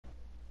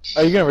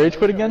Are you gonna rage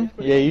quit again?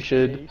 Yeah, you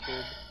should.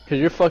 Cause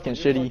you're fucking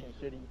shitty.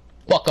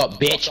 Fuck up,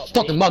 bitch.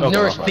 Fucking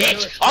malnourished,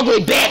 bitch.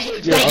 Ugly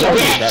bitch. You're Stinky fucking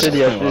bitch.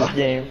 shitty at this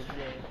game.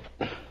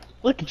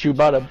 Look at you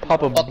about to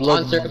pop a Fuck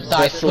blood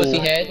uncircumcised vessel. pussy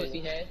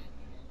head.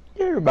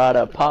 You're about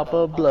to pop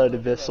a blood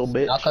vessel,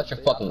 bitch. I'll cut your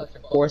fucking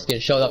foreskin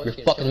showed up your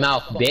fucking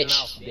mouth,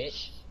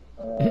 bitch.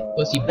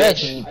 Pussy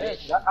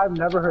bitch. I've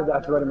never heard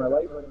that threat in my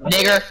life.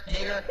 Nigger.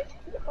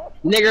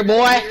 Nigger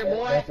boy.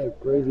 That's a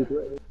crazy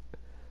threat.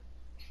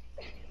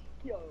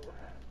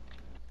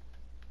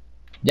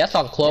 That's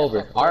on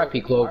Clover.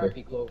 RIP Clover.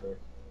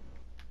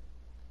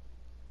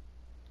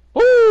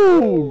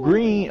 Ooh,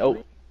 green.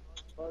 Oh.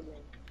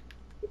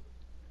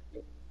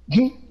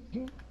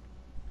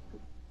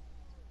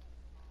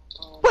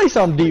 Play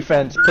some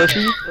defense,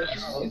 pussy.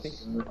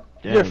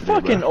 You're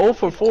fucking 0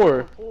 for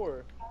 4.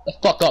 The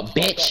fuck up,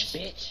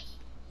 bitch.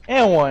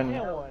 And 1.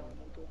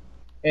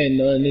 And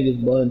none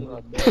niggas bun.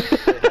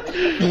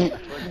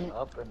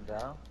 Up and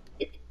down.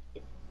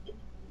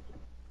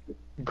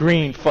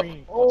 Green. Fuck.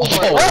 Oh.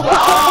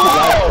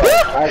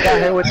 I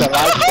got hit with the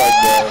light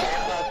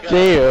spike,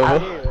 Damn.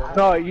 bro.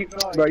 No,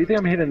 bro, you think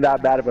I'm hitting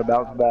that bad of a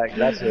bounce back?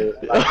 That's it.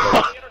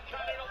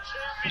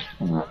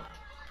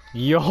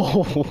 Yo.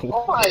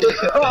 Oh my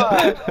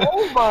god!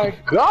 Oh my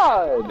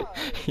god!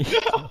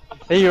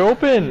 Hey, you're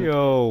open.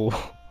 Yo.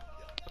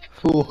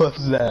 Who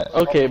was that?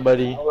 Okay,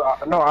 buddy.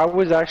 No, I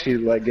was actually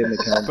like getting the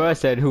camera. Bro, I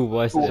said who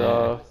was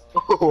that?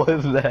 Who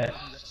was that?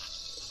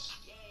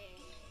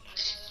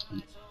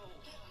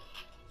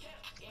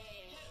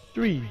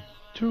 3,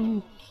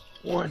 2,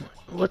 1.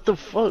 What the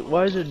fuck?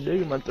 Why is there a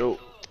dig in my throat?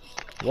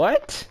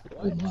 What?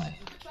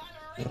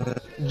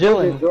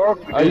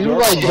 Jalen, are you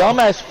like dumb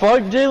as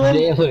fuck,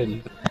 Jalen?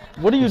 Jalen.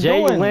 What are you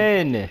doing?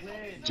 Jalen.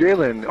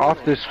 Jalen,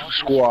 off this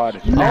squad.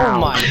 Oh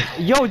my.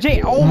 Yo,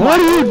 Jay. Oh my. What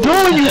are you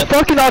doing, you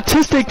fucking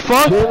autistic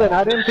fuck? Jalen,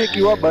 I didn't pick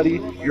you up, buddy.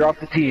 You're off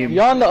the team.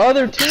 You're on the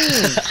other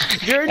team.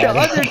 You're the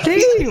other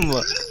team.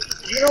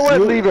 You know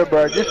what? Leave it,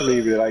 bro. Just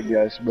leave it, I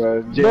guess,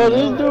 bro. Bro,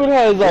 this dude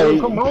has like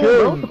Come on,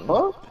 bro. What the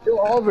fuck? Phil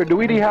Oliver,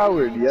 Dweety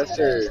Howard. Yes,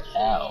 sir.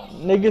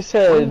 nigga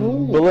said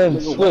Belen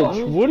switch.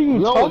 What are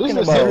you talking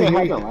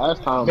about?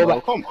 last time, Go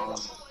back. Come on.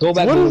 Go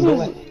back. What is Go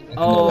this? back.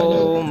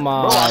 Oh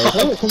my.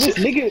 This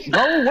nigga,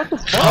 bro, what the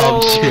fuck?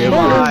 Oh Bro,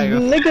 my.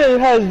 this nigga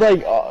has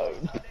like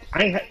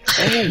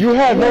you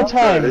have no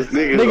time.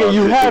 Nigga,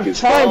 you have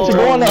time to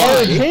go on the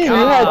other team. You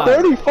had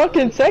 30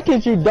 fucking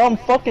seconds, you dumb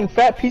fucking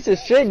fat piece of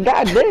shit.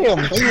 God damn.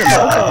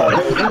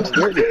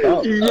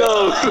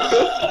 Yo.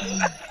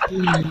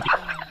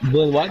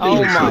 But why do Oh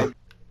you? my.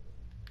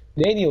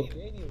 Daniel.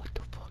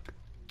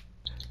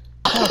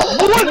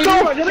 What the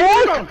fuck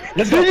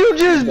did you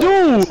just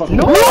do?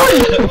 What?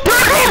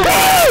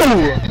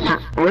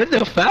 Where's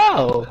the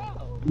foul?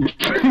 Bro,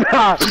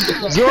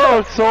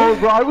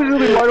 I was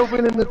really wide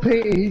open in the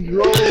paint. He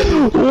drove.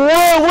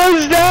 What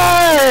was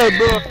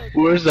that?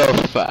 Where's the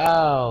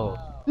foul?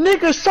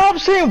 Nigga, stop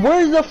saying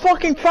where's the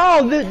fucking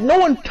foul? No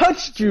one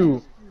touched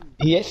you.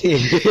 Yes, he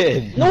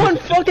did. No one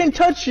fucking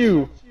touched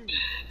you.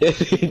 Yes,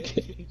 he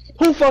did.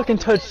 Who fucking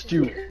touched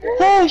you?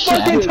 Who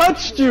fucking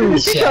touched you?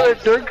 He got a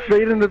Dirk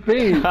fade in the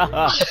paint.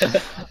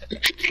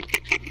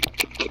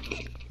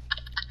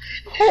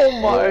 Oh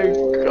my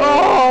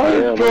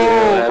god,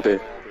 bro.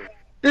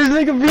 This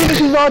nigga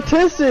Venus is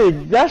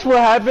autistic. That's what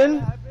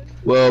happened.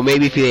 Well,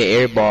 maybe if you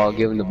didn't airball,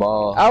 give him the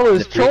ball. I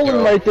was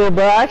trolling right there,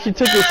 but I actually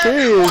took it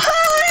serious.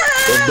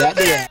 If that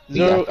nigga,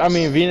 No, I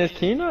mean Venus,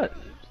 can you not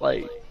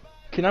like?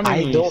 Can I make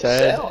I me don't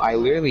sad? sell. I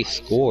literally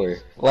score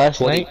Last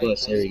 20 night,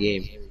 plus every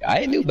game. I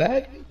didn't do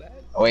bad.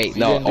 Oh, wait,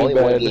 You no, didn't do only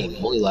one bad. game.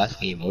 Only last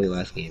game. Only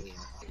last game.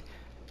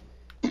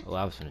 Oh,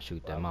 I was gonna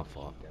shoot that. My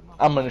fault.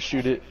 I'm gonna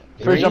shoot it.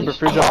 First jumper,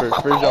 first jumper,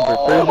 first jumper,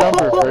 first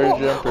jumper, first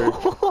jumper,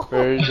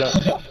 first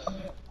jumper,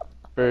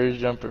 first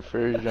jumper,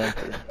 first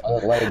jumper.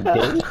 Like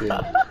David.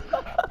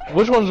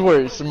 Which one's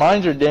worse,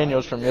 mine's or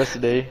Daniel's from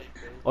yesterday?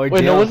 Or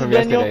Wait, no, Jalen was it from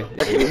Daniel?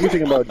 yesterday. You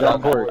thinking about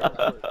John Pork?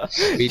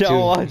 Me too.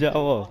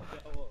 Jawo.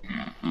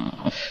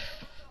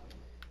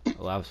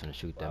 Oh, I was gonna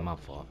shoot that. My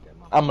fault.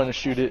 I'm gonna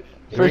shoot it.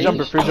 First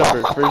jumper, first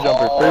jumper, first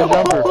jumper, first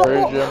jumper,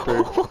 first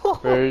jumper,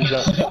 first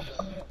jumper,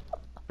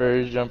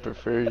 first jumper,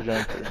 first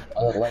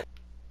jumper.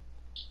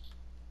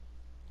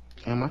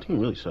 Man, my team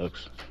really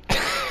sucks.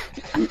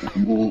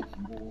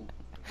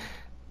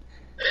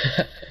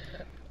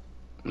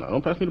 No,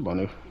 don't pass me the ball,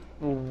 nigga.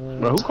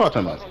 Bro, who called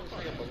time out? Who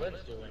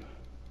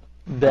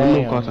called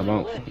Damn. time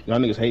out? Y'all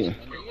niggas hating.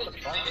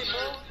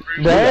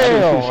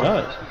 Damn.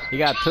 Shots. You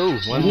got 2. You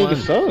 1-1.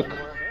 niggas suck.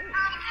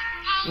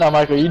 No,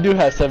 Michael, you do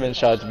have 7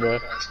 shots, bro.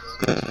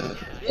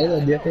 In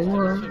a different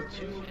one.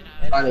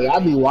 I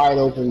be wide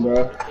open,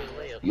 bro.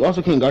 You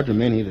also can't guard your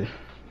man either.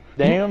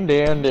 Damn,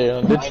 damn,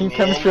 damn. The team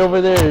chemistry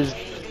over there is.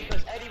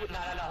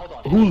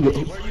 Who's the...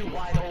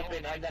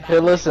 Hey,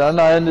 listen, I'm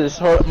not in this.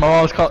 My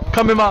mom's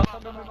coming, mom.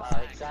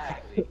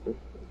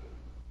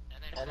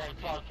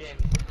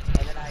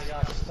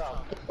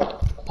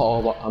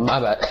 Oh, my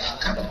bad.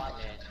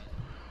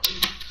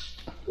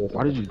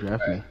 Why did you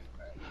draft me?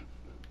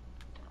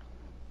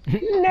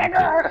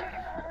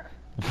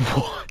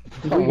 What?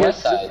 From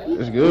west side.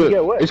 It's good.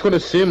 get what? It's gonna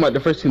sim like the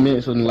first 2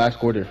 minutes of the last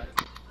quarter.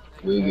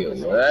 We get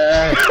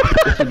wet.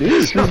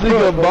 This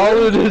nigga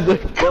ballin' is a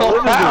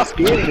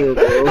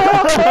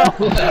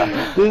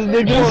This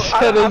nigga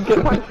said it's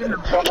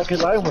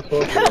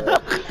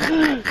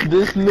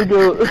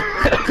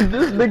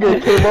this nigga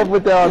came up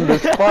with that on the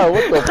spot.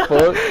 What the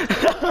fuck?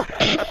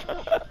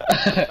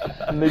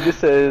 Nigga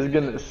said it's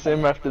gonna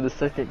sim after the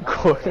second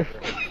quarter.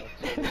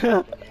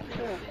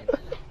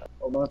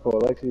 Oh my god,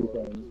 Alexi.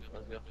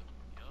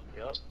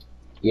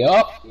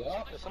 Yup.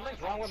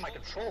 Something's wrong with my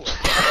controller.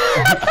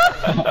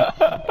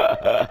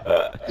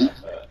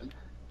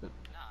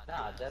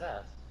 Nah,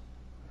 deadass.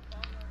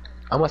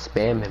 I'ma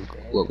spam him.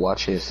 Look,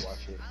 watch this.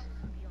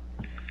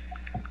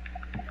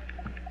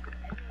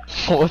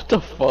 What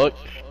the fuck?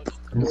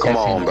 Come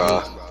on,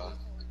 bro.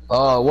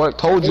 Oh, what?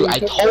 Told you. I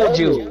told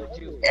you.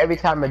 Every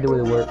time I do it,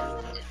 it works.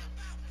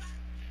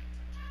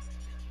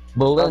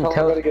 Bullen,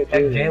 tell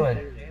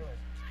Jalen.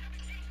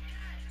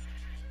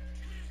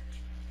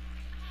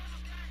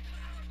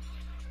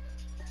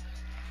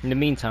 In the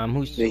meantime,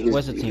 what's the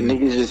team?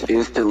 Niggas just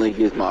instantly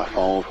gets my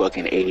phone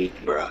fucking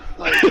 8, bro.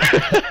 Like,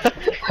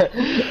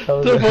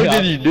 What the fuck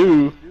did you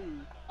do?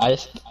 I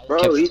just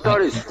bro, he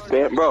started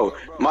spam. Bro,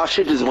 my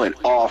shit just went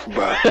off,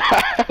 bro.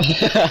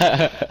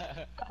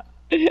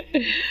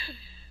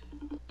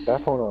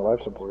 That phone on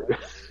life support.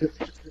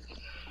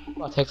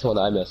 I'll text him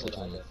on the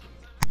iMessage.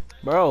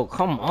 Bro,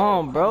 come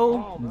on,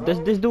 bro.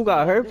 This dude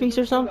got herpes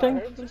or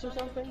something?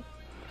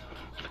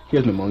 He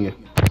has pneumonia.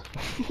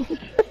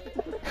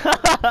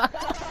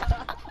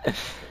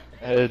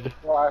 Ed.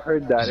 Oh, I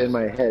heard that in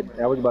my head.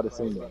 I was about to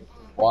say that.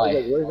 Why?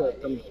 Like, where's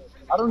that coming?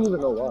 I don't even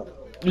know why.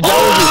 That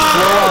was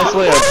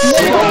a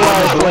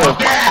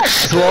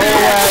slow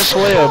ass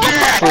layup.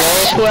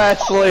 Slow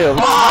ass layup.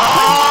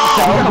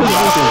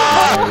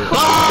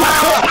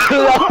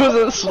 That was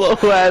a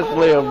slow ass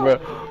layup, bro.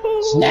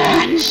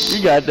 Snatch. You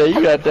got that.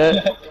 You got that.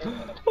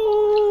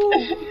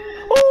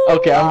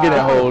 Okay, I'm getting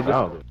hold.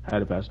 I had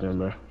to pass them,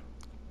 bro.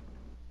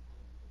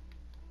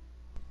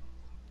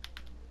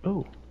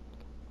 Oh.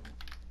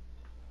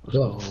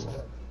 Go.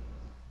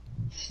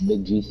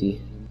 Big GC.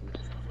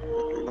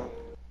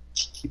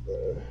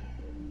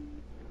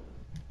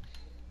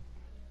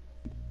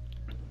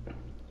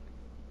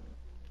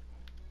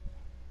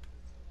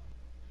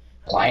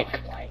 Blank.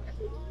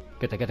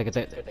 Get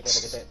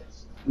that.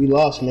 We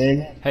lost,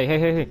 man.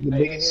 Hey. The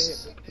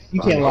biggest.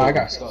 You can't lie. I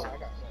got stuck.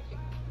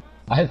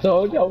 I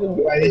told y'all.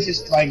 Like, it's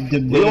just like the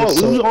We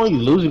biggest. only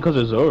losing because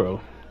of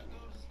Zoro.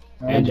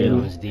 And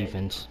Jalen's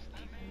defense.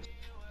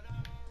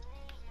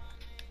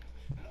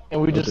 And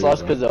we just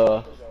lost because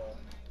of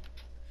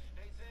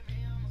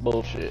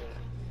bullshit.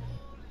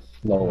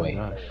 No way.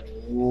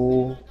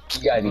 You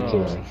gotta be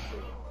kidding me.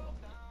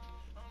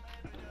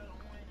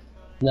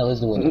 No,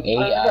 listen, when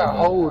I got AI.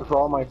 hold for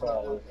all my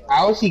followers.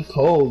 How is he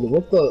cold?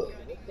 What the?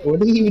 What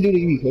did he even do to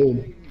be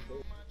cold?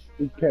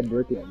 He kept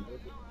bricking.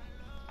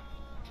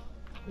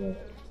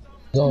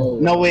 No.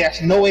 No way.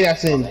 No way.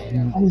 That's in.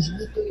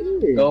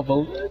 Go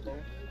vote.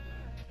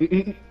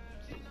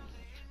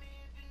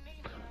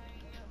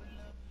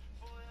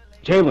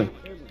 Jalen.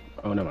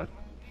 Oh, never mind.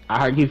 I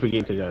heard he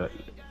forget to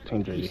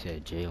team He jersey.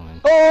 said Jalen.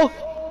 Oh!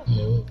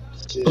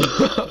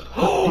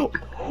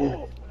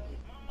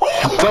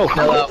 Go,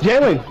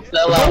 Jalen.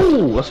 Go.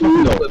 Let's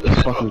fucking go.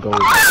 Let's fucking go.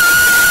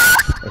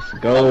 Let's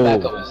go.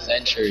 Back of a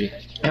century.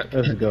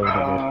 Let's go.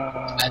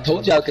 Nigga. I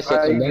told y'all I could set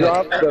I some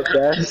dropped the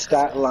best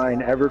stat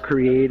line ever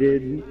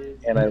created,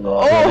 and I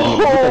lost. Get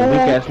that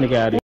weak ass nigga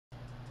out of here.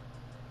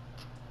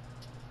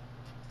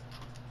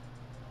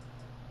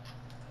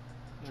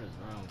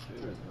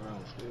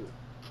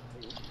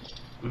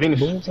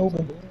 Venus.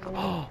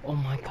 Oh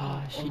my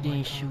gosh, he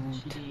didn't shoot.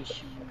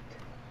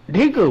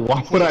 Nigga,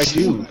 why would I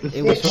shoot?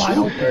 It was wide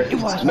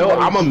open. No,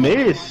 I'm a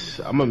miss.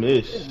 I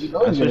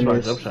switched my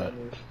jump shot.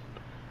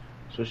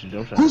 Switch the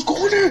jump shot. Who's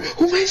going there?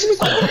 Who makes me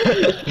go?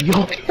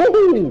 Yo!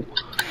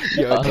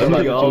 Yo, this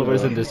nigga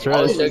always in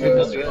distress.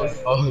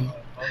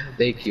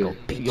 Thank you.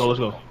 Yo, let's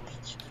go.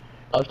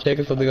 I'm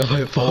checking something on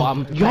my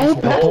phone. Yo,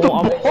 pass the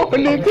ball,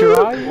 nigga!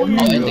 Oh,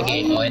 in the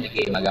game. Oh, in the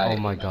game. I got it. Oh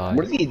my god.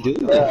 What did he do?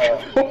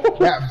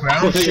 That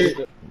brown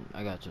shit.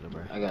 I got you,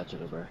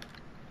 bro.